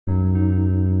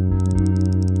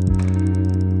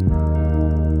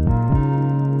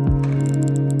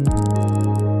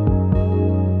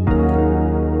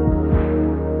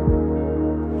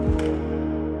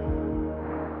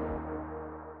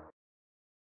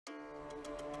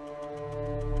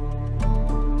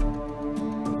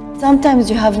Sometimes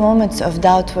you have moments of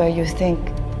doubt where you think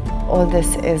all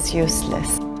this is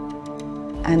useless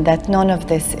and that none of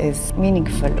this is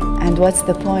meaningful. And what's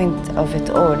the point of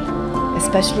it all,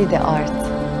 especially the art?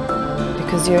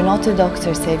 Because you're not a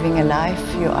doctor saving a life,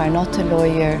 you are not a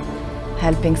lawyer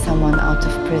helping someone out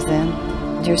of prison.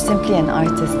 You're simply an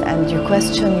artist, and you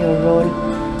question your role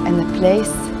in a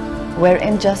place where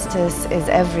injustice is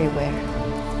everywhere.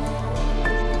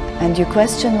 And you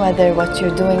question whether what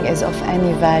you're doing is of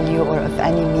any value or of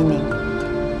any meaning.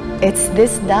 It's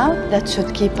this doubt that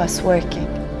should keep us working.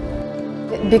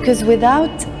 Because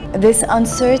without this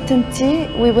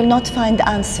uncertainty, we will not find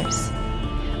answers.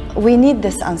 We need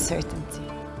this uncertainty.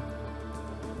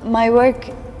 My work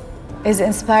is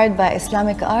inspired by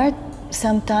Islamic art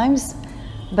sometimes,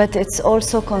 but it's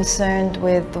also concerned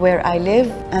with where I live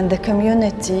and the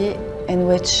community in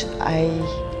which I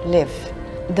live.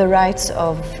 The rights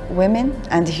of women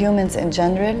and humans in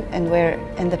general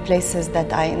in the places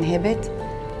that I inhabit.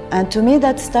 And to me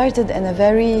that started in a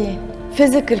very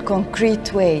physical,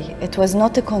 concrete way. It was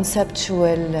not a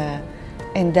conceptual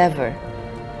endeavor.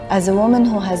 As a woman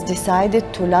who has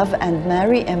decided to love and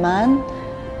marry a man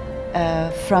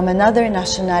from another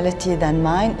nationality than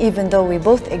mine, even though we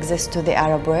both exist to the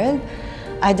Arab world,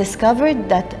 I discovered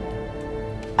that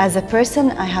as a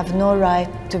person I have no right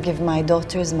to give my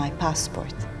daughters my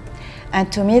passport. And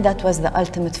to me that was the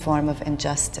ultimate form of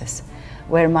injustice,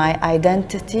 where my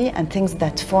identity and things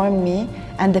that form me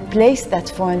and the place that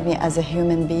formed me as a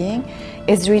human being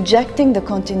is rejecting the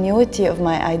continuity of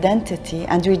my identity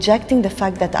and rejecting the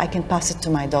fact that I can pass it to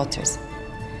my daughters.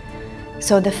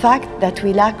 So the fact that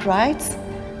we lack rights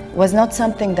was not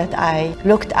something that I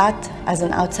looked at as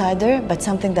an outsider, but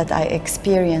something that I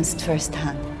experienced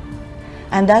firsthand.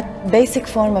 And that basic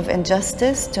form of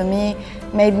injustice, to me,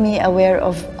 made me aware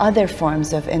of other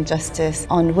forms of injustice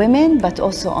on women, but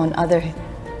also on other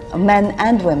men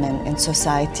and women in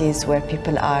societies where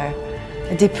people are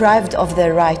deprived of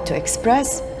their right to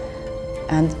express,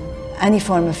 and any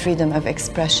form of freedom of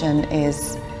expression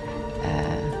is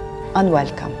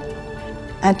unwelcome.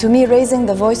 And to me, raising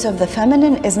the voice of the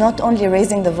feminine is not only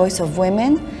raising the voice of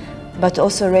women, but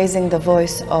also raising the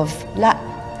voice of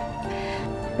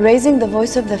raising the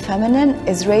voice of the feminine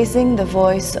is raising the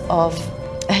voice of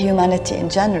humanity in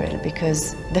general,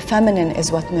 because the feminine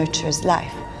is what nurtures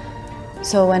life.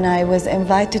 So when I was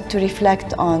invited to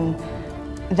reflect on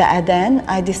the Adhan,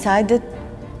 I decided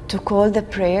to call the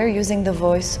prayer using the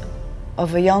voice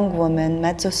of a young woman,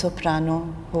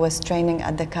 mezzo-soprano, who was training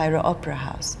at the Cairo Opera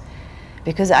House,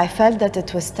 because I felt that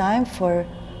it was time for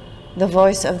the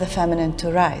voice of the feminine to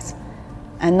rise,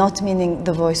 and not meaning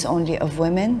the voice only of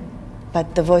women,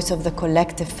 but the voice of the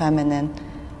collective feminine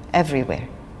everywhere.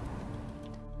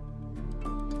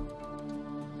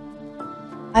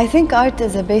 I think art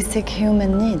is a basic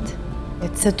human need.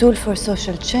 It's a tool for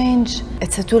social change.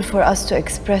 It's a tool for us to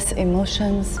express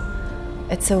emotions.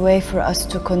 It's a way for us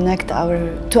to connect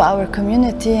to our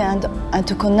community and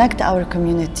to connect our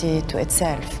community to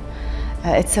itself.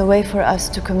 It's a way for us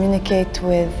to communicate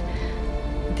with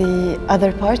the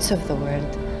other parts of the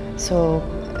world. So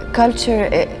culture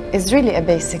is really a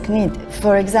basic need.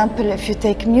 For example, if you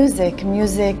take music,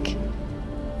 music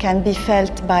can be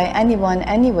felt by anyone,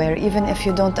 anywhere, even if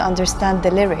you don't understand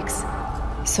the lyrics.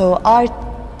 So art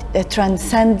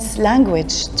transcends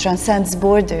language, transcends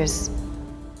borders.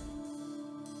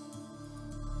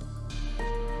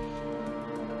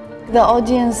 The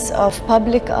audience of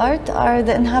public art are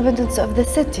the inhabitants of the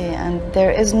city, and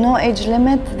there is no age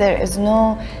limit, there is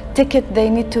no ticket they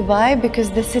need to buy,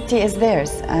 because the city is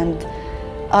theirs, and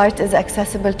art is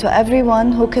accessible to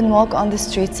everyone who can walk on the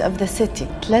streets of the city.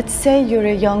 Let's say you're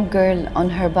a young girl on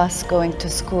her bus going to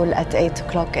school at 8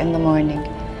 o'clock in the morning.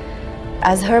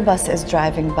 As her bus is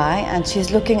driving by and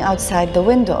she's looking outside the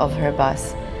window of her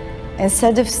bus,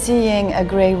 instead of seeing a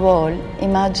gray wall,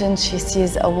 imagine she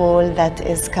sees a wall that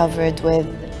is covered with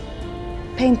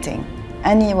painting.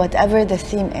 Whatever the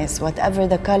theme is, whatever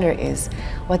the color is,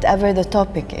 whatever the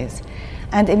topic is.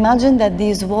 And imagine that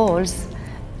these walls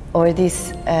or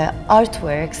these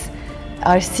artworks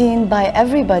are seen by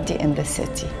everybody in the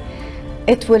city.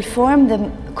 It will form the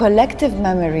collective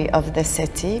memory of the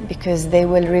city, because they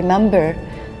will remember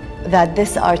that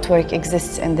this artwork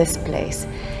exists in this place.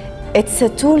 It's a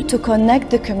tool to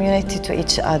connect the community to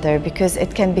each other, because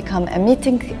it can become a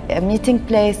meeting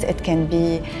place.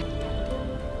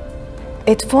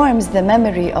 It forms the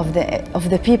memory of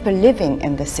the people living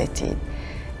in the city,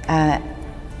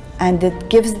 and it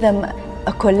gives them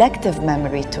a collective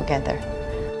memory together.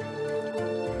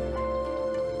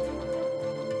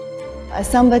 As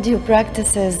somebody who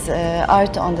practices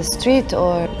art on the street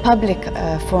or public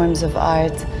forms of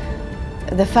art,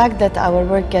 the fact that our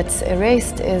work gets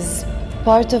erased is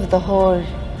part of the whole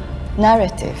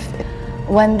narrative.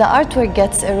 When the artwork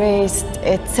gets erased,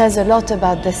 it says a lot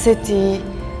about the city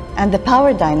and the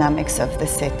power dynamics of the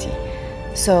city.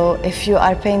 So if you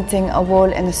are painting a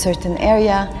wall in a certain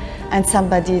area and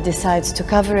somebody decides to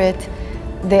cover it,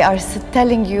 they are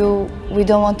telling you, we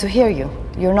don't want to hear you.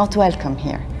 You're not welcome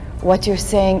here. What you're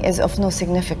saying is of no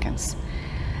significance.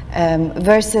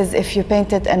 Versus if you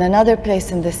paint it in another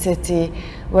place in the city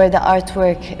where the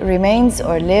artwork remains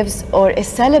or lives or is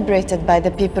celebrated by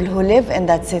the people who live in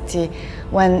that city,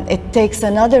 when it takes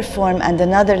another form and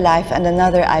another life and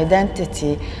another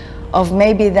identity of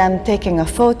maybe them taking a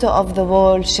photo of the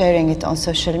wall, sharing it on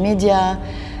social media,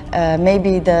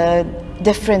 maybe the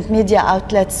different media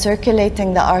outlets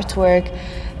circulating the artwork,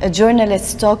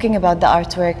 journalists talking about the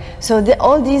artwork. So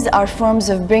all these are forms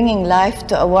of bringing life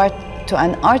to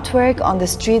an artwork on the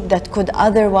street that could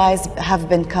otherwise have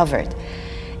been covered.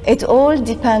 It all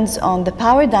depends on the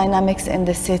power dynamics in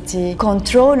the city,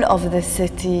 control of the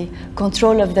city,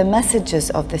 control of the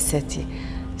messages of the city.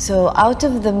 So out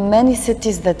of the many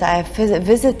cities that I have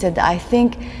visited, I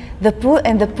think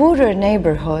in the poorer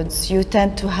neighborhoods, you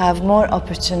tend to have more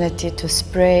opportunity to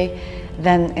spray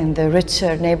than in the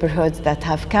richer neighborhoods that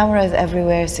have cameras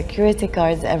everywhere, security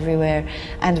guards everywhere,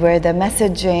 and where the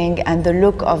messaging and the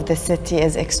look of the city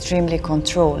is extremely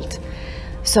controlled.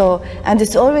 So, and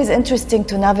it's always interesting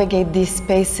to navigate these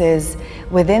spaces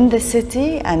within the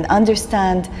city and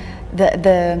understand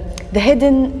the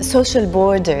hidden social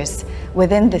borders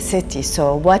within the city.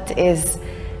 So what is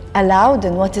allowed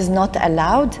and what is not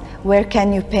allowed, where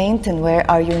can you paint and where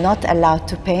are you not allowed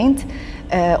to paint.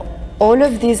 All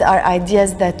of these are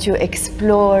ideas that you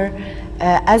explore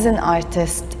as an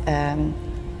artist on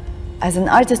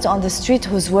the street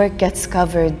whose work gets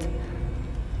covered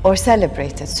or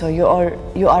celebrated. So you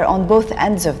are on both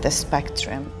ends of the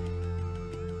spectrum.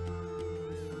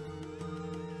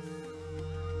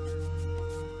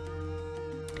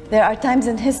 There are times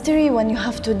in history when you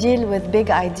have to deal with big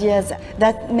ideas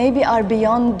that maybe are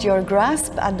beyond your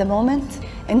grasp at the moment.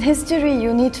 In history,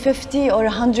 you need 50 or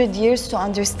 100 years to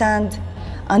understand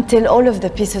until all of the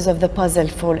pieces of the puzzle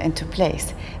fall into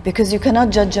place, because you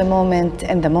cannot judge a moment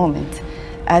in the moment.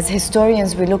 As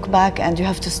historians, we look back and you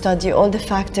have to study all the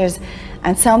factors,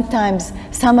 and sometimes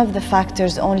some of the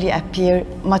factors only appear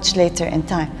much later in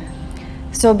time.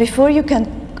 So before you can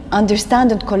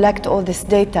understand and collect all this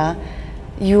data,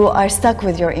 you are stuck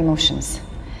with your emotions,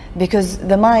 because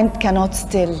the mind cannot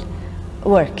still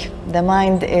work. The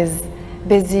mind is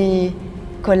busy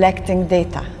collecting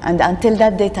data, and until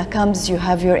that data comes, you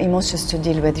have your emotions to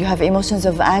deal with. You have emotions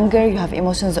of anger, you have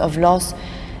emotions of loss,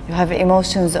 you have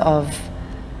emotions of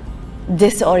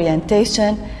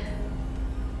disorientation.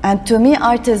 And to me,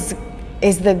 art is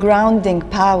the grounding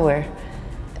power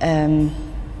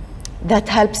that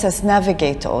helps us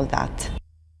navigate all that.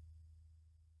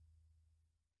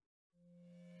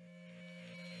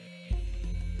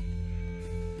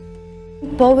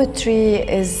 Poetry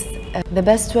is the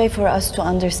best way for us to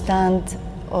understand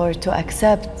or to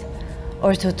accept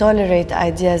or to tolerate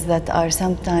ideas that are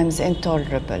sometimes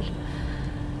intolerable.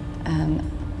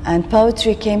 And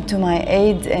poetry came to my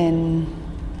aid in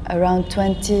around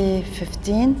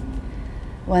 2015,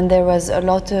 when there was a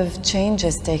lot of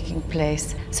changes taking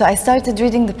place. So I started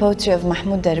reading the poetry of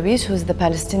Mahmoud Darwish, who's the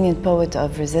Palestinian poet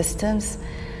of resistance,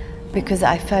 because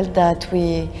I felt that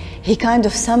he kind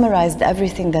of summarized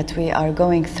everything that we are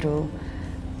going through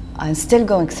and still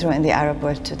going through in the Arab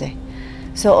world today.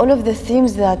 So all of the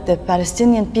themes that the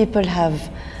Palestinian people have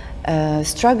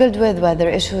struggled with, whether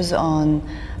issues on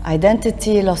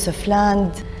identity, loss of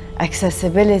land,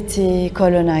 accessibility,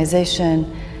 colonization,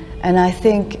 and I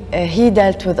think he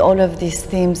dealt with all of these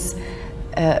themes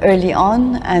early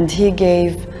on, and he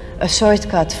gave a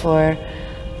shortcut for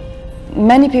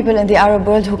many people in the Arab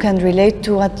world who can relate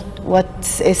to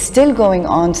what is still going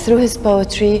on through his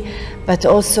poetry, but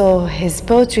also his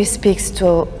poetry speaks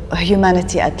to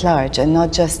humanity at large and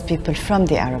not just people from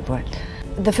the Arab world.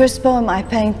 The first poem I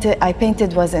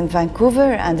painted was in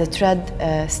Vancouver, and it read,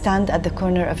 "Stand at the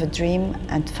corner of a dream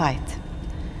and fight."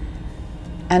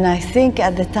 And I think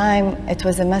at the time it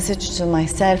was a message to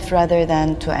myself rather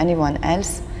than to anyone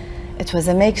else. It was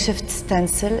a makeshift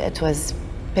stencil. It was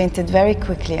painted very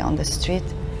quickly on the street.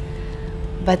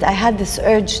 But I had this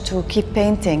urge to keep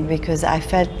painting because I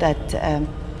felt that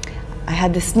I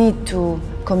had this need to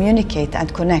communicate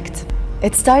and connect.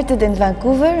 It started in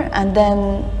Vancouver, and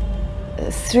then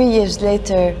 3 years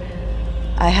later,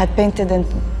 I had painted in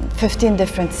 15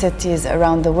 different cities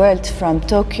around the world, from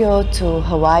Tokyo to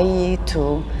Hawaii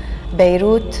to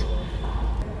Beirut.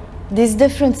 These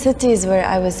different cities where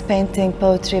I was painting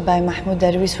poetry by Mahmoud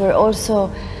Darwish were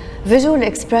also visual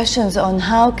expressions on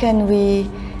how can we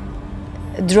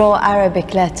draw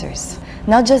Arabic letters.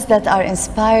 Not just that are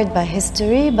inspired by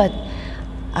history, but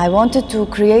I wanted to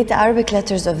create Arabic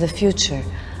letters of the future.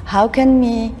 How can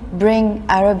we bring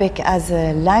Arabic as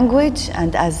a language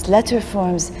and as letter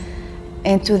forms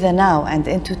into the now and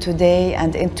into today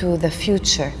and into the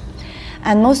future?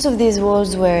 And most of these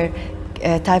walls were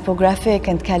typographic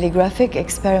and calligraphic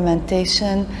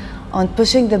experimentation on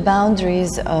pushing the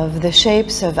boundaries of the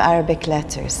shapes of Arabic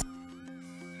letters.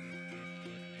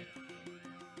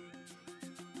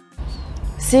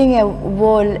 Seeing a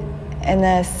wall in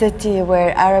a city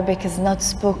where Arabic is not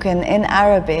spoken in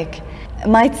Arabic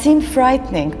might seem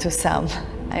frightening to some.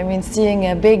 I mean,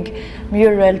 seeing a big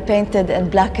mural painted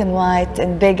in black and white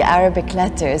in big Arabic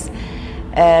letters,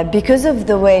 because of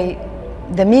the way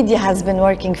the media has been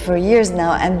working for years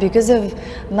now, and because of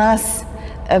mass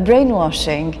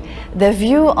brainwashing, the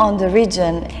view on the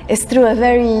region is through a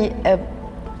very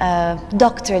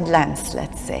doctored lens,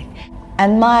 let's say.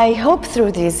 And my hope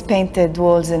through these painted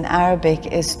walls in Arabic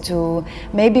is to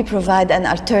maybe provide an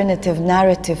alternative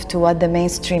narrative to what the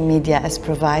mainstream media is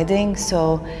providing.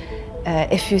 So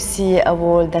if you see a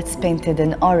wall that's painted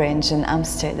in orange in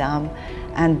Amsterdam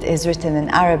and is written in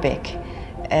Arabic,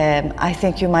 I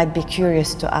think you might be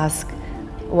curious to ask,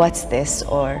 what's this,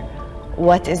 or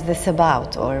what is this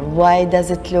about, or why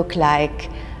does it look like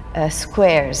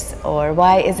squares, or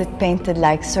why is it painted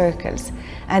like circles,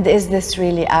 and is this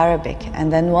really Arabic, and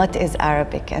then what is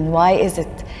Arabic, and why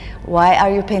are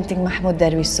you painting Mahmoud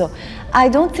Darwish? So I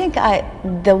don't think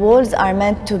the walls are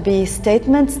meant to be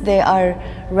statements. They are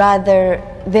rather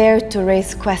there to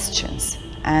raise questions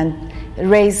and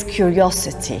raise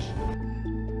curiosity.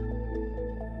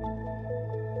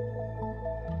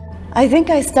 I think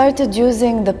I started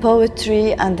using the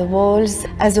poetry and the walls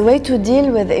as a way to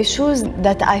deal with issues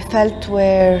that I felt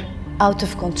were out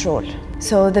of control.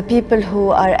 So the people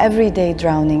who are every day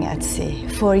drowning at sea,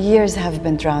 for years have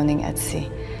been drowning at sea,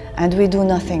 and we do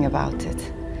nothing about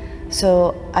it.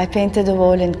 So I painted a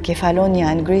wall in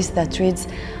Kefalonia in Greece that reads,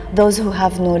 "Those who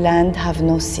have no land have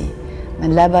no sea.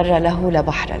 من لا بر له لا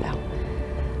بحر له."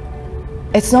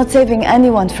 It's not saving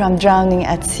anyone from drowning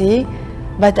at sea,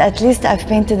 but at least I've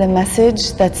painted a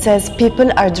message that says people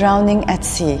are drowning at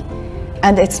sea,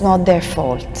 and it's not their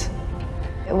fault.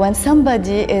 When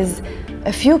somebody is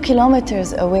a few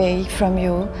kilometers away from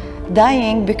you,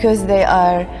 dying because they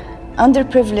are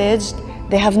underprivileged,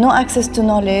 they have no access to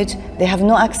knowledge, they have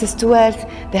no access to wealth,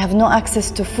 they have no access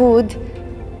to food,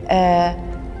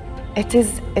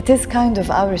 it is kind of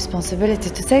our responsibility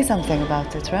to say something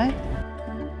about it, right?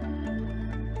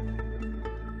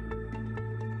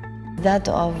 That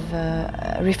of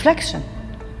reflection.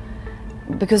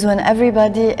 Because when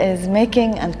everybody is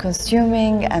making and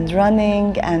consuming and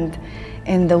running and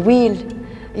in the wheel,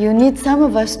 you need some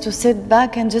of us to sit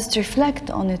back and just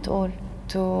reflect on it all,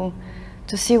 to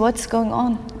see what's going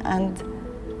on and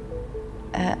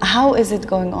how is it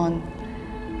going on,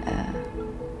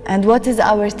 and what is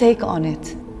our take on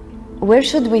it. Where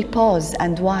should we pause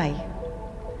and why?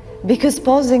 Because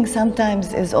pausing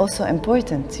sometimes is also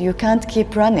important. You can't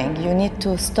keep running. You need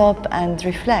to stop and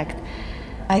reflect.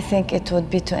 I think it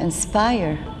would be to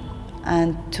inspire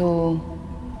and to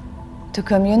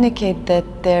communicate that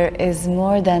there is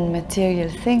more than material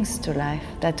things to life,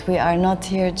 that we are not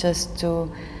here just to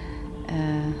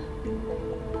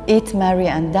eat, marry,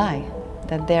 and die,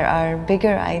 that there are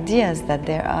bigger ideas, that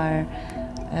there are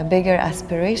bigger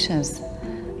aspirations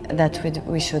that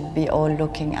we should be all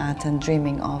looking at and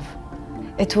dreaming of.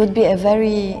 It would be a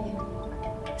very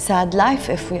sad life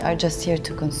if we are just here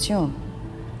to consume.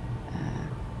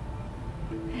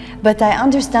 But I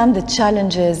understand the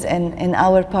challenges in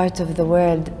our part of the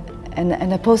world,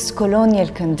 in a post-colonial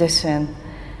condition,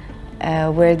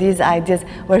 where these ideas,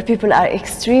 where people are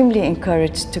extremely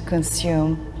encouraged to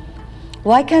consume.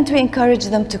 Why can't we encourage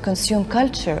them to consume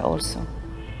culture also?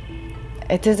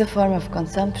 It is a form of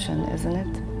consumption, isn't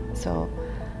it? So.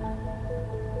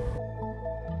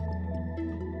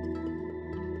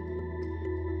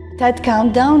 TED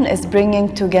Countdown is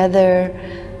bringing together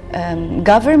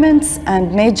governments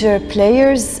and major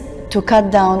players to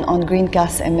cut down on green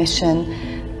gas emission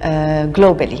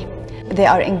globally. They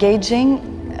are engaging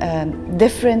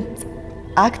different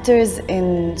actors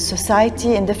in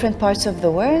society in different parts of the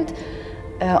world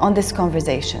on this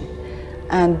conversation.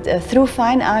 And through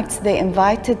Fine Arts, they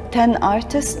invited 10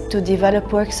 artists to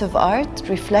develop works of art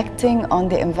reflecting on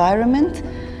the environment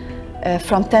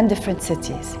from 10 different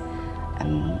cities.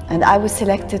 And I was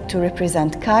selected to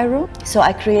represent Cairo. So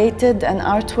I created an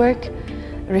artwork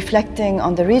reflecting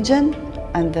on the region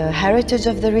and the heritage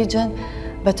of the region,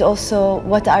 but also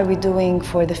what are we doing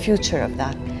for the future of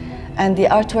that. And the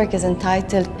artwork is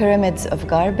entitled Pyramids of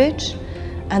Garbage,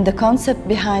 and the concept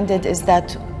behind it is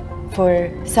that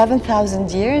for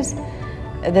 7,000 years,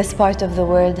 this part of the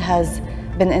world has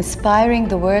been inspiring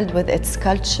the world with its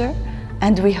culture,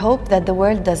 and we hope that the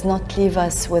world does not leave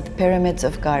us with pyramids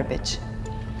of garbage.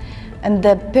 And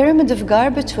the pyramid of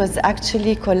garbage was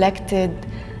actually collected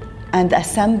and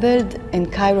assembled in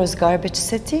Cairo's garbage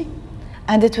city,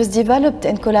 and it was developed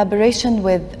in collaboration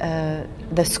with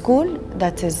the school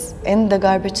that is in the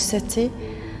garbage city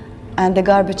and the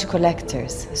garbage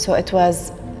collectors. So it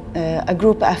was a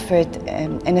group effort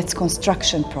in its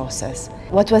construction process.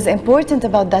 What was important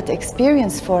about that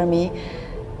experience for me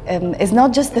is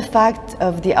not just the fact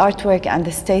of the artwork and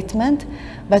the statement,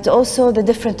 but also the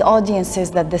different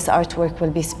audiences that this artwork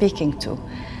will be speaking to.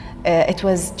 It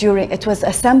was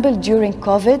assembled during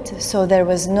COVID, so there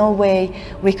was no way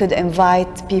we could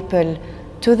invite people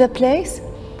to the place.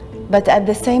 But at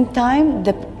the same time,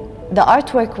 the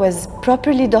artwork was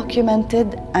properly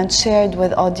documented and shared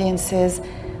with audiences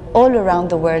all around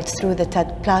the world through the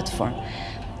TED platform.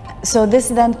 So this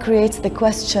then creates the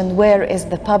question, where is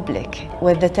the public?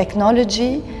 With the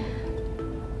technology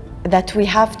that we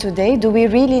have today, do we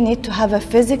really need to have a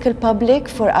physical public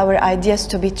for our ideas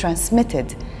to be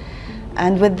transmitted?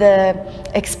 And with the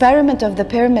experiment of the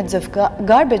pyramids of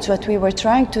garbage, what we were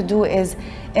trying to do is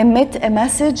emit a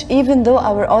message even though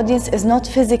our audience is not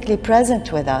physically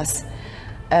present with us.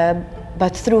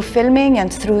 But through filming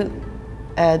and through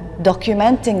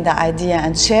documenting the idea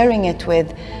and sharing it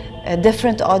with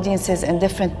different audiences in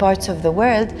different parts of the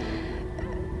world,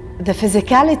 the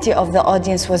physicality of the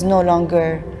audience was no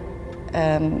longer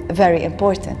very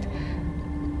important.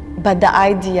 But the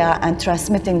idea and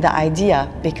transmitting the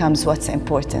idea becomes what's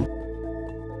important.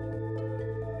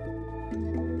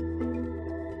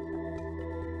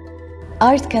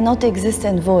 Art cannot exist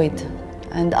in void,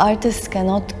 and artists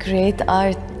cannot create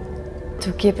art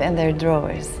to keep in their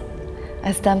drawers,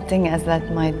 as tempting as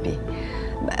that might be.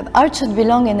 Art should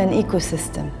belong in an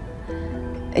ecosystem.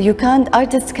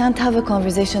 Artists can't have a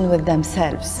conversation with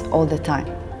themselves all the time.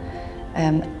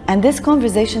 And this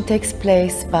conversation takes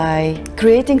place by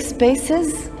creating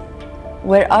spaces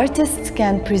where artists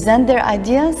can present their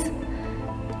ideas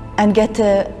and get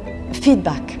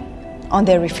feedback on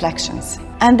their reflections.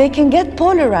 And they can get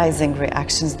polarizing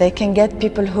reactions. They can get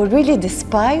people who really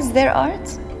despise their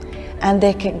art, and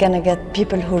they're gonna get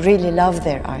people who really love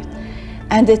their art.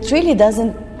 And it really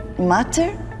doesn't matter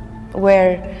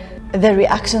where the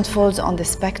reaction falls on the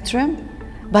spectrum,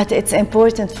 but it's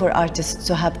important for artists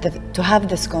to have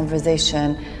this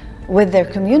conversation with their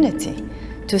community,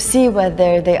 to see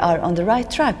whether they are on the right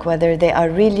track, whether they are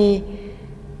really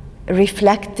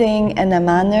reflecting in a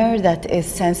manner that is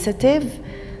sensitive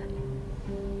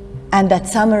and that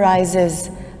summarizes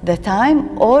the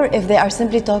time, or if they are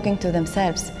simply talking to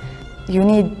themselves. You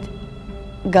need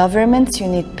governments, you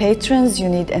need patrons, you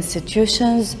need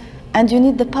institutions, and you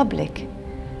need the public.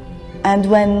 And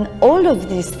when all of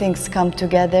these things come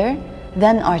together,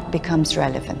 then art becomes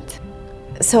relevant.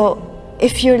 So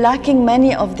if you're lacking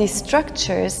many of these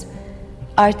structures,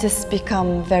 artists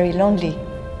become very lonely.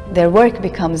 Their work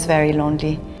becomes very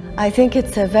lonely. I think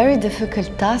it's a very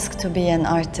difficult task to be an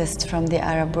artist from the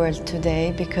Arab world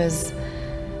today, because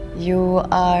you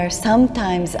are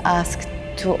sometimes asked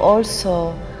to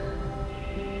also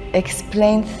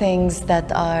explain things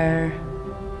that are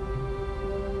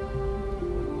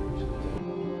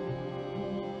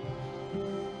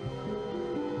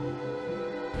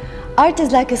art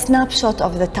is like a snapshot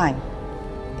of the time,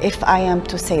 if I am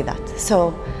to say that.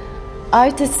 So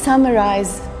artists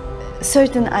summarize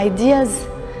certain ideas,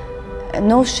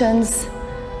 notions,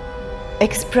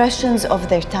 expressions of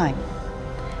their time.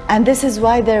 And this is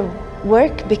why their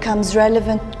work becomes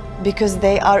relevant, because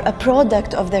they are a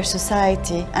product of their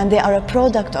society and they are a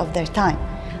product of their time.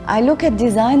 I look at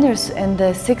designers in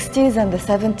the 60s and the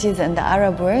 70s in the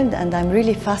Arab world, and I'm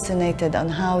really fascinated on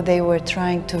how they were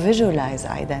trying to visualize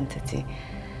identity.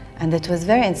 And it was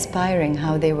very inspiring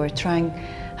how they were trying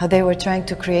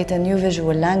to create a new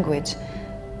visual language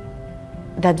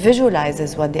that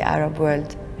visualizes what the Arab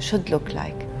world should look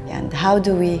like. And how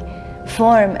do we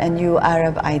form a new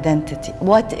Arab identity?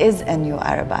 What is a new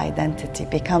Arab identity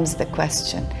becomes the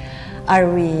question. Are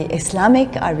we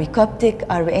Islamic? Are we Coptic?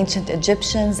 Are we ancient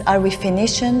Egyptians? Are we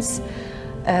Phoenicians?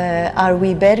 Are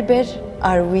we Berber?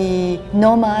 Are we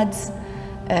nomads?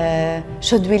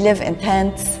 Should we live in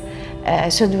tents?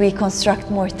 Should we construct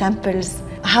more temples?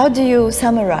 How do you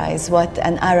summarize what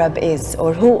an Arab is,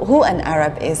 or who an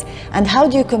Arab is, and how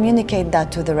do you communicate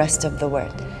that to the rest of the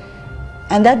world?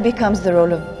 And that becomes the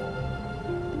role of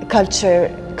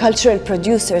cultural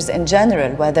producers in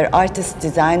general, whether artists,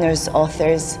 designers,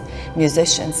 authors,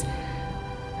 musicians.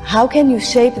 How can you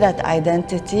shape that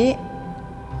identity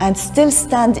and still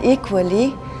stand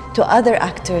equally to other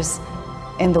actors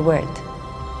in the world,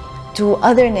 to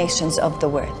other nations of the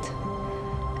world?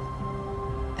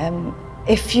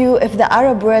 If the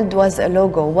Arab world was a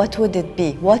logo, what would it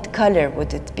be? What color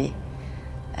would it be?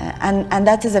 And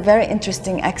that is a very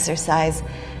interesting exercise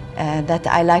that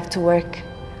I like to work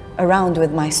around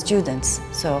with my students.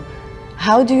 So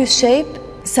how do you shape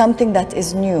something that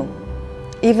is new,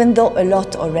 even though a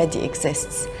lot already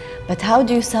exists? But how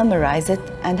do you summarize it,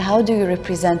 and how do you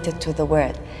represent it to the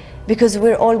world? Because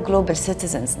we're all global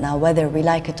citizens now, whether we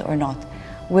like it or not.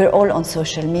 We're all on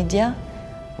social media.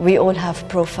 We all have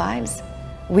profiles.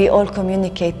 We all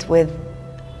communicate with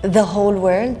the whole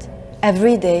world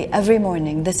every day, every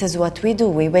morning. This is what we do.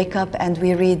 We wake up and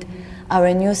we read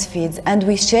our news feeds, and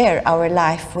we share our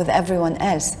life with everyone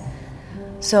else.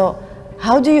 So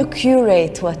how do you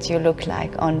curate what you look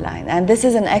like online? And this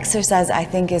is an exercise I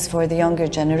think is for the younger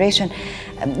generation.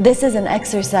 This is an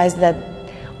exercise that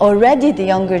already the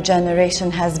younger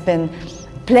generation has been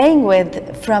playing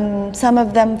with, from some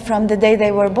of them from the day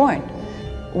they were born,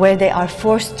 where they are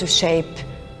forced to shape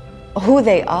who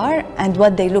they are and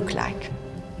what they look like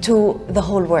to the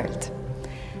whole world.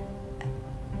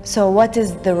 So what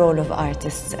is the role of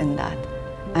artists in that?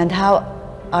 And how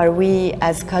are we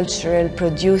as cultural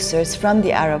producers from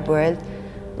the Arab world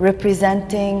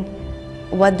representing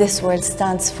what this world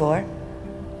stands for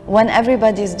when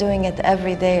everybody is doing it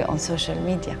every day on social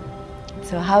media?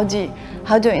 So how do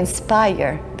you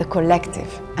inspire the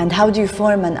collective, and how do you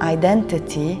form an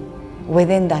identity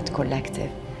within that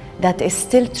collective that is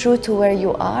still true to where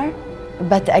you are,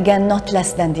 but again not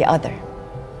less than the other?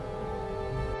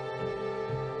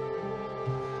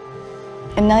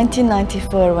 In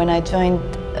 1994, when I joined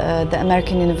the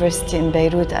American University in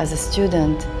Beirut as a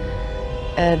student,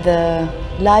 the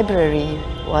library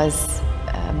was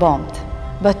bombed.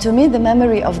 But to me, the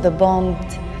memory of the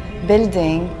bombed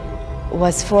building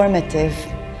was formative,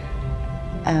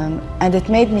 and it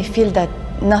made me feel that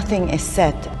nothing is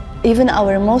set. Even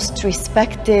our most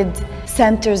respected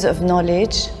centers of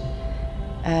knowledge,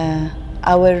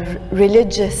 our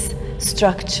religious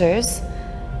structures,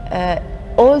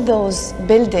 all those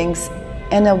buildings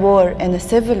in a war, in a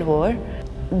civil war,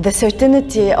 the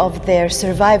certainty of their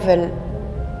survival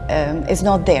is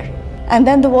not there. And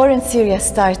then the war in Syria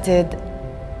started,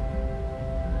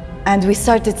 and we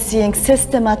started seeing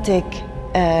systematic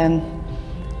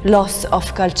loss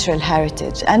of cultural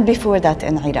heritage, and before that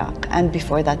in Iraq, and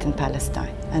before that in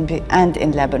Palestine, and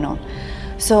in Lebanon.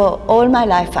 So all my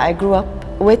life I grew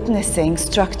up witnessing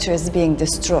structures being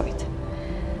destroyed.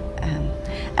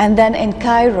 And then in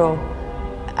Cairo,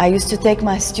 I used to take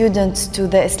my students to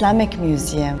the Islamic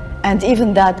Museum, and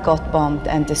even that got bombed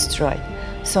and destroyed.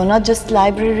 So not just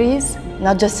libraries,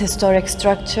 not just historic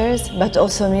structures, but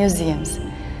also museums.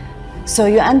 So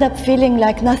you end up feeling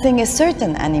like nothing is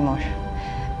certain anymore.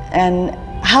 And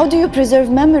how do you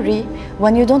preserve memory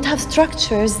when you don't have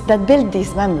structures that build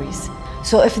these memories?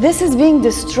 So if this is being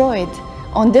destroyed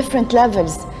on different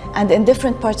levels and in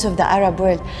different parts of the Arab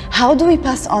world, how do we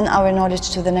pass on our knowledge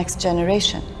to the next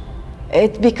generation?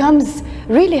 It becomes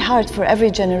really hard for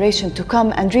every generation to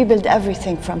come and rebuild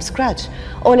everything from scratch.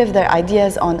 All of their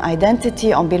ideas on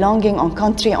identity, on belonging, on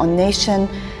country, on nation,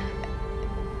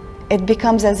 it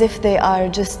becomes as if they are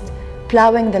just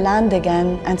plowing the land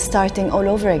again and starting all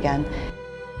over again.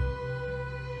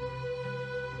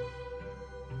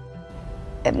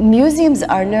 Museums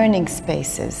are learning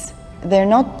spaces. They're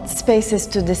not spaces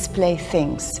to display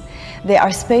things. They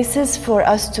are spaces for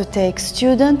us to take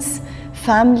students,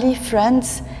 family,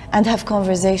 friends, and have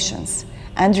conversations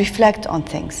and reflect on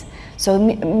things. So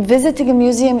visiting a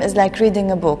museum is like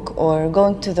reading a book or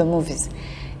going to the movies,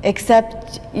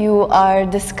 except you are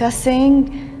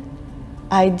discussing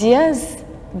ideas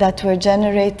that were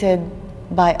generated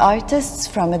by artists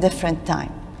from a different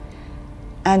time.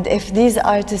 And if these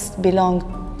artists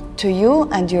belong to you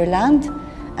and your land,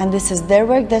 and this is their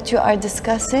work that you are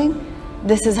discussing,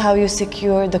 this is how you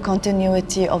secure the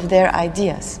continuity of their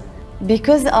ideas.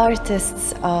 Because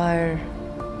artists are,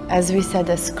 as we said,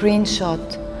 a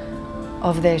screenshot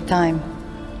of their time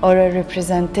or a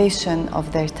representation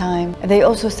of their time, they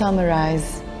also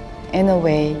summarize, in a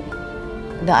way,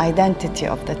 the identity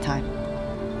of the time,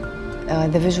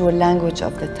 the visual language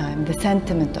of the time, the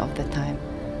sentiment of the time,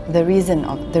 the reasoning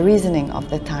of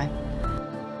the time.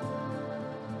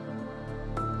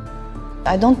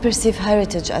 I don't perceive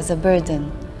heritage as a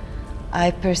burden.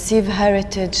 I perceive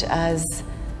heritage as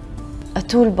a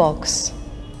toolbox,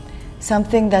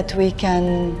 something that we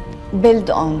can build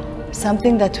on,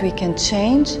 something that we can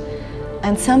change,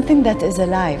 and something that is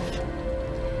alive.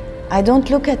 I don't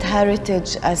look at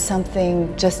heritage as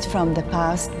something just from the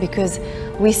past, because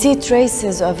we see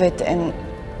traces of it in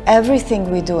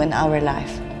everything we do in our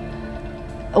life.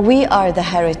 We are the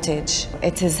heritage.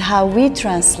 It is how we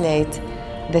translate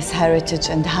this heritage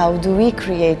and how do we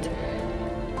create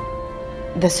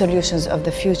the solutions of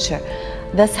the future.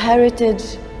 This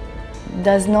heritage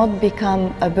does not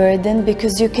become a burden,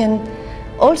 because you can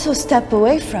also step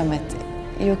away from it.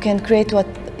 You can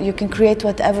create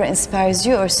whatever inspires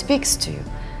you or speaks to you,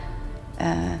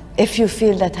 if you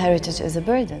feel that heritage is a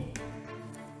burden.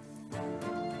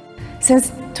 Since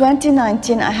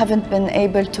 2019, I haven't been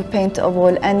able to paint a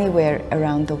wall anywhere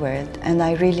around the world, and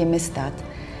I really miss that.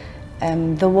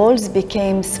 The walls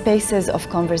became spaces of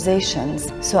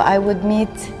conversations. So I would meet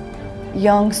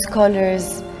young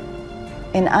scholars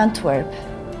in Antwerp,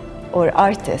 or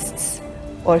artists,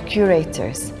 or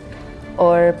curators,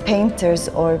 or painters,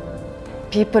 or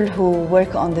people who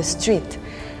work on the street.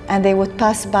 And they would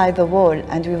pass by the wall,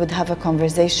 and we would have a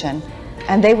conversation,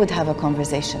 and they would have a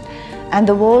conversation. And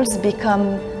the walls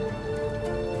become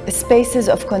spaces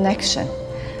of connection.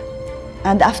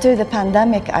 And after the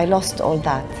pandemic, I lost all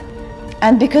that.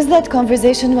 And because that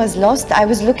conversation was lost, I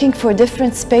was looking for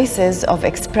different spaces of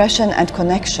expression and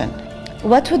connection.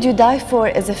 What Would You Die For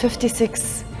is a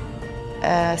 56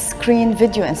 screen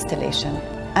video installation.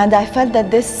 And I felt that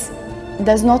this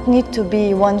does not need to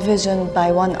be one vision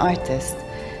by one artist.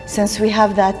 Since we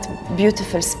have that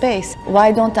beautiful space,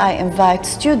 why don't I invite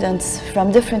students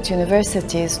from different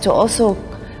universities to also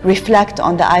reflect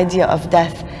on the idea of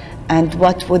death and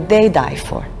what would they die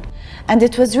for? And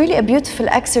it was really a beautiful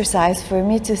exercise for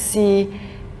me to see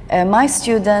my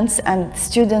students and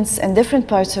students in different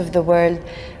parts of the world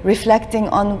reflecting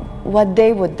on what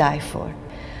they would die for.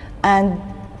 And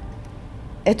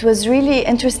it was really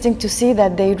interesting to see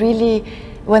that they really,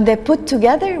 when they put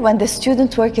together, when the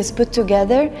student work is put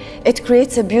together, it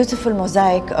creates a beautiful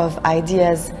mosaic of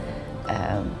ideas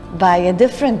by a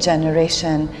different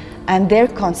generation and their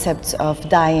concepts of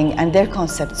dying and their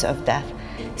concepts of death.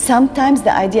 Sometimes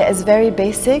the idea is very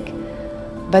basic,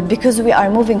 but because we are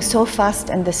moving so fast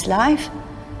in this life,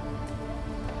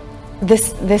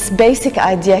 this basic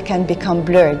idea can become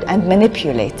blurred and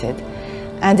manipulated.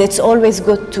 And it's always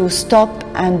good to stop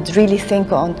and really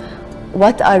think on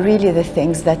what are really the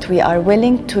things that we are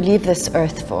willing to leave this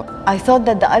earth for. I thought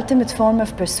that the ultimate form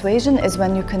of persuasion is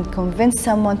when you can convince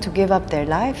someone to give up their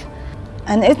life.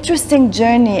 An interesting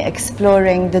journey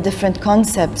exploring the different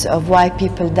concepts of why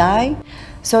people die.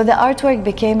 So the artwork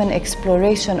became an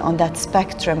exploration on that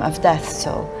spectrum of death.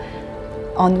 So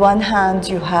on one hand,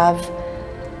 you have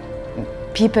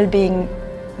people being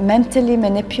mentally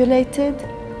manipulated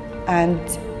and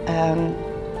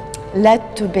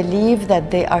led to believe that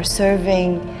they are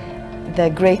serving the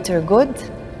greater good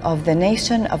of the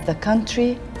nation, of the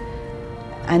country,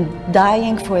 and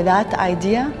dying for that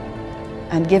idea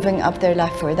and giving up their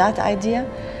life for that idea.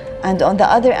 And on the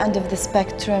other end of the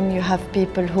spectrum, you have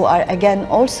people who are again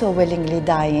also willingly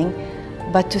dying,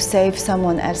 but to save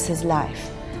someone else's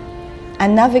life.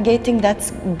 And navigating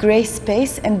that gray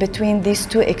space in between these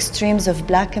two extremes of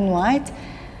black and white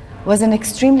was an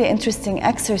extremely interesting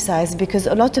exercise, because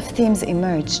a lot of themes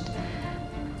emerged.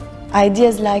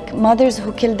 Ideas like mothers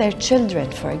who kill their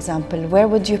children, for example, where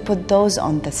would you put those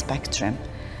on the spectrum?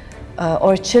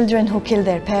 Or children who kill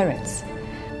their parents.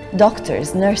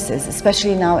 Doctors, nurses,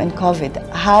 especially now in COVID,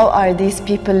 how are these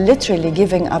people literally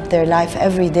giving up their life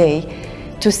every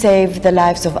day to save the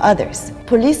lives of others?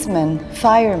 Policemen,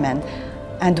 firemen,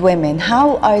 and women,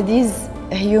 how are these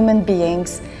human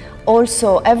beings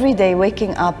also every day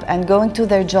waking up and going to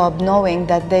their job knowing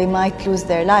that they might lose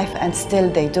their life, and still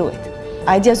they do it?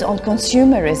 Ideas on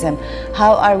consumerism.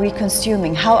 How are we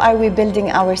consuming? How are we building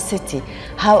our city?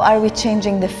 How are we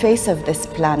changing the face of this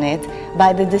planet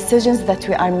by the decisions that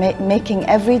we are making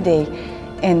every day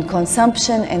in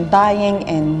consumption, in buying,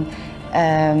 in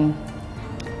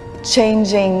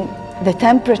changing the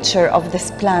temperature of this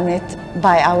planet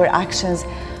by our actions?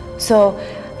 So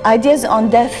ideas on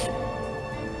death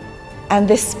and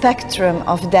the spectrum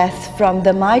of death, from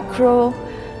the micro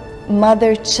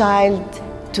mother-child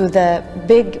to the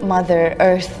big Mother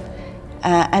Earth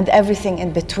and everything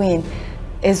in between,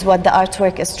 is what the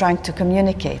artwork is trying to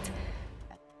communicate.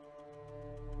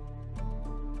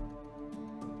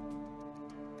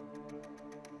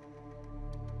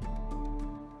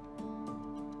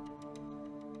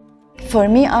 For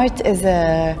me, art is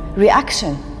a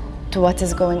reaction to what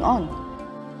is going on.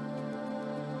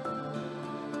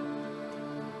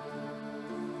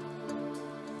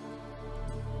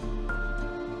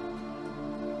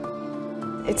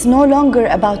 It's no longer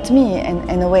about me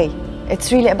in a way.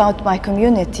 It's really about my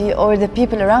community or the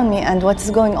people around me and what's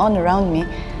going on around me.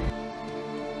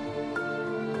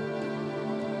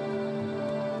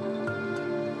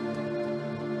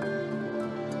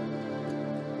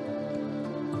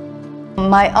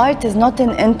 My art is not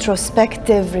an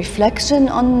introspective reflection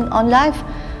on life,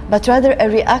 but rather a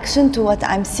reaction to what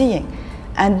I'm seeing.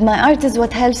 And my art is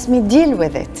what helps me deal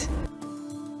with it.